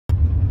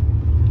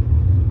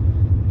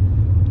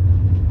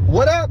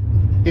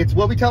It's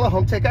Vitela,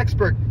 home tech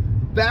expert,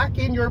 back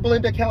in Yorba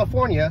Linda,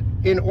 California,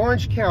 in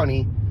Orange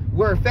County,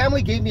 where a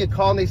family gave me a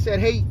call and they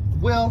said, "Hey,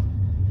 Will,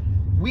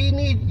 we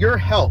need your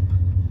help."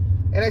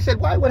 And I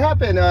said, "Why? What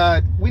happened?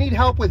 We need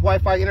help with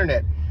Wi-Fi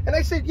internet." And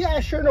I said, "Yeah,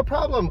 sure, no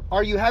problem.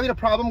 Are you having a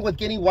problem with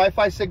getting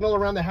Wi-Fi signal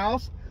around the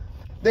house?"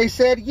 They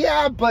said,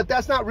 "Yeah, but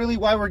that's not really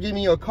why we're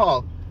giving you a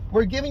call.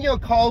 We're giving you a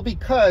call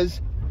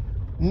because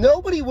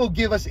nobody will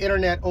give us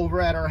internet over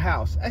at our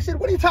house." I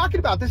said, "What are you talking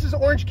about? This is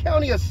Orange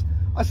County,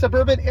 a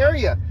suburban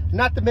area,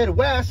 not the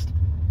Midwest.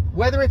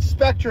 Whether it's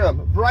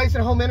Spectrum, Verizon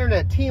home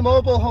internet,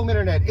 T-Mobile home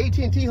internet,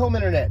 AT&T home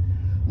internet,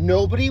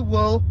 nobody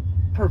will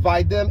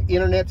provide them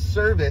internet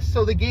service."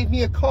 So they gave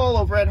me a call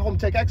over at Home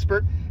Tech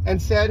Expert and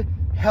said,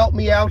 "Help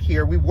me out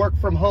here. We work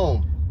from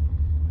home."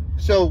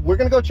 So we're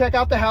gonna go check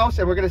out the house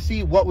and we're gonna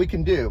see what we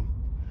can do.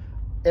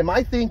 Am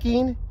I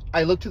thinking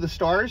I look to the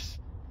stars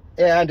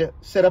and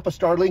set up a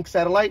Starlink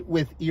satellite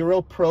with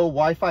eero Pro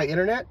Wi-Fi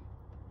internet?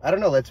 I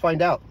don't know, let's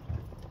find out.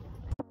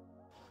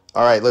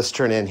 All right, let's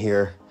turn in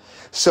here.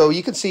 So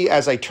you can see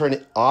as I turn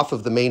it off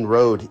of the main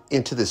road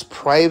into this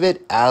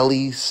private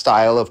alley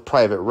style of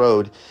private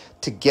road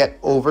to get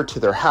over to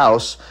their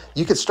house,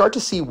 you can start to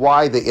see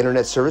why the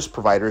internet service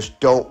providers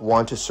don't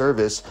want to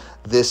service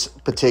this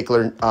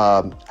particular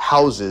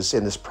houses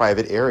in this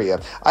private area.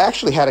 I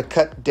actually had to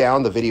cut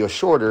down the video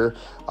shorter,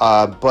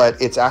 but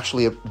it's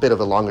actually a bit of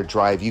a longer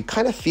drive. You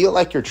kind of feel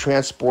like you're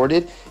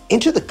transported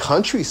into the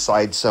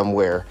countryside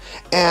somewhere,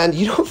 and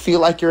you don't feel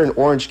like you're in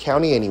Orange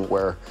County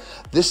anywhere.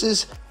 This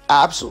is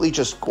absolutely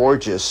just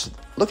gorgeous.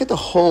 Look at the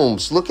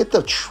homes, look at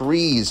the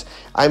trees.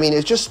 I mean,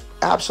 it's just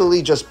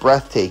absolutely just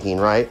breathtaking,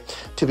 right?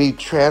 To be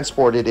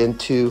transported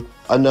into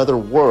another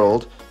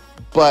world,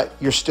 but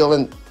you're still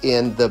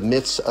in the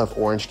midst of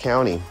Orange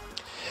County.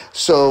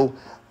 So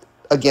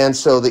again,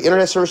 so the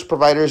internet service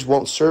providers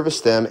won't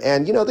service them,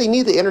 and you know, they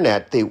need the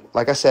internet. They,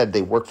 like I said,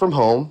 they work from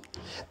home,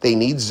 they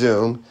need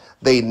Zoom,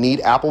 they need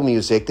Apple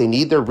Music, they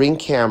need their Ring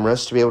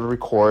cameras to be able to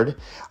record,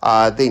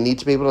 they need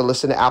to be able to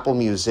listen to Apple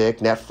Music,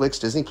 Netflix,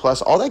 Disney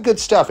Plus, all that good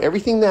stuff,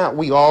 everything that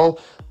we all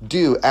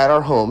do at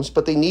our homes,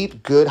 but they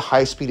need good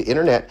high-speed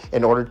internet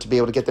in order to be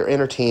able to get their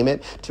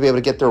entertainment, to be able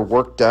to get their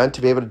work done,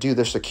 to be able to do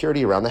their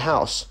security around the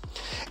house.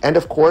 And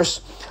of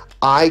course,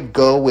 I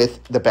go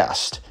with the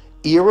best,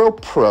 eero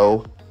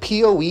Pro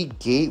PoE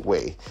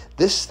Gateway.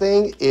 This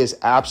thing is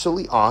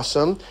absolutely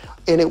awesome,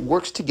 and it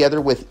works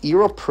together with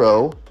eero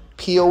Pro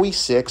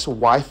PoE6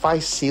 Wi-Fi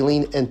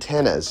ceiling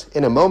antennas.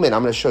 In a moment,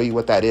 I'm going to show you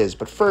what that is.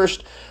 But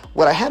first,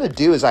 what I had to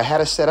do is I had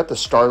to set up the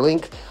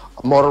Starlink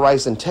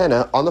motorized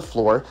antenna on the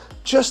floor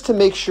just to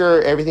make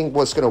sure everything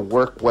was going to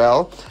work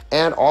well,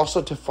 and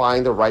also to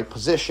find the right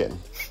position.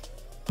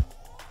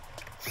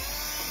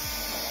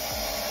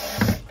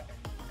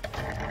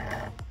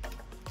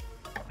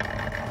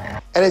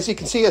 And as you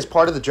can see, as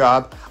part of the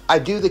job, I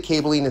do the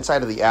cabling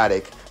inside of the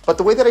attic. But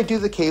the way that I do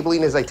the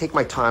cabling is I take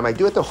my time. I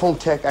do it the Home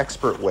Tech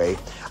Expert way.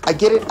 I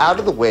get it out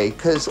of the way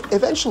because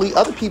eventually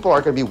other people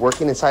are going to be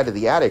working inside of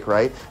the attic,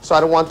 right? So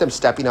I don't want them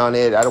stepping on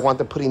it. I don't want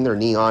them putting their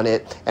knee on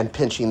it and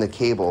pinching the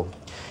cable.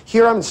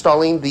 Here I'm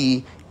installing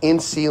the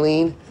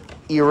in-ceiling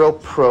eero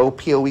Pro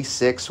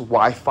PoE6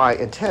 Wi-Fi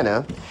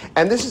antenna,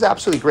 and this is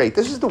absolutely great.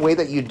 This is the way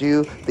that you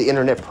do the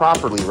internet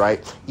properly,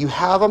 right? You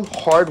have them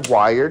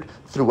hardwired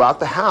throughout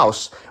the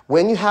house.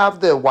 When you have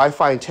the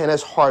Wi-Fi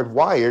antennas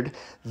hardwired,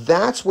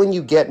 that's when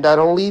you get not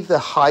only the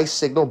high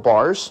signal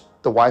bars,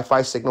 the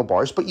Wi-Fi signal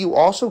bars, but you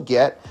also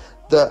get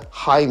the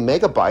high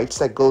megabytes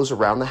that goes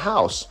around the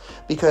house.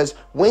 Because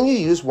when you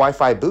use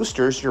Wi-Fi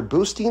boosters, you're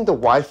boosting the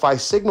Wi-Fi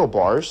signal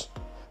bars,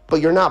 but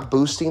you're not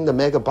boosting the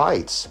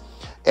megabytes.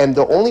 And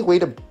the only way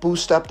to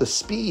boost up the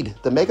speed,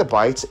 the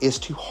megabytes, is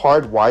to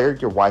hardwire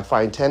your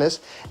Wi-Fi antennas,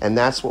 and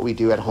that's what we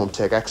do at Home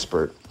Tech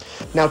Expert.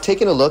 Now,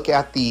 taking a look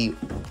at the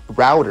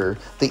router,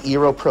 the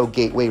eero Pro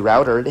Gateway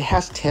router, it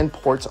has 10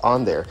 ports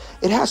on there.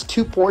 It has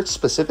 2 ports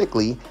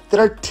specifically that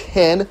are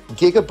 10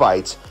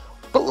 gigabytes,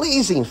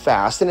 blazing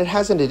fast, and it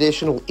has an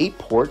additional 8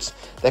 ports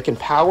that can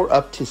power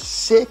up to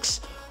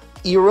 6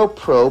 eero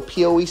Pro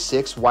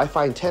PoE6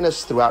 Wi-Fi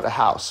antennas throughout a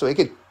house. So it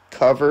could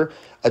cover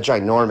a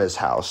ginormous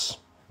house.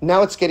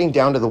 Now it's getting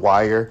down to the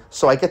wire,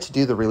 so I get to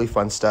do the really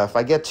fun stuff.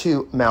 I get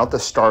to mount the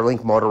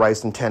Starlink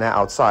motorized antenna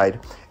outside,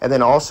 and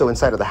then also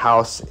inside of the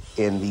house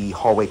in the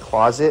hallway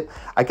closet,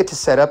 I get to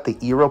set up the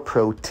eero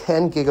Pro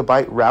 10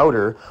 gigabyte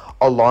router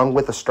along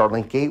with the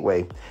Starlink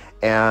gateway.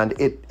 And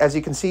it, as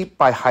you can see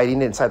by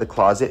hiding it inside the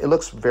closet, it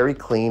looks very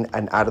clean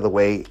and out of the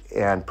way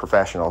and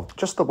professional,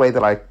 just the way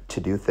that I like to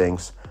do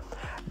things.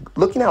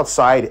 Looking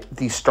outside,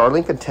 the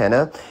Starlink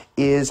antenna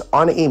is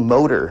on a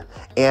motor,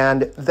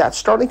 and that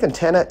Starlink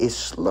antenna is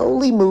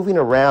slowly moving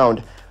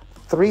around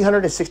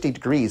 360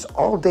 degrees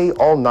all day,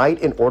 all night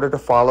in order to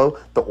follow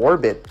the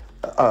orbit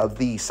of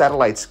the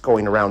satellites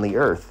going around the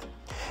Earth.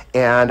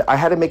 And I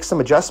had to make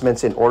some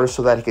adjustments in order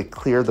so that it could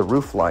clear the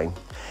roof line.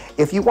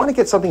 If you want to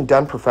get something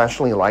done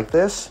professionally like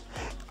this,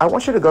 I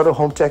want you to go to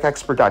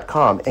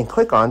hometechexpert.com and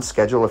click on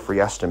Schedule a Free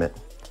Estimate.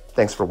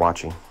 Thanks for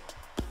watching.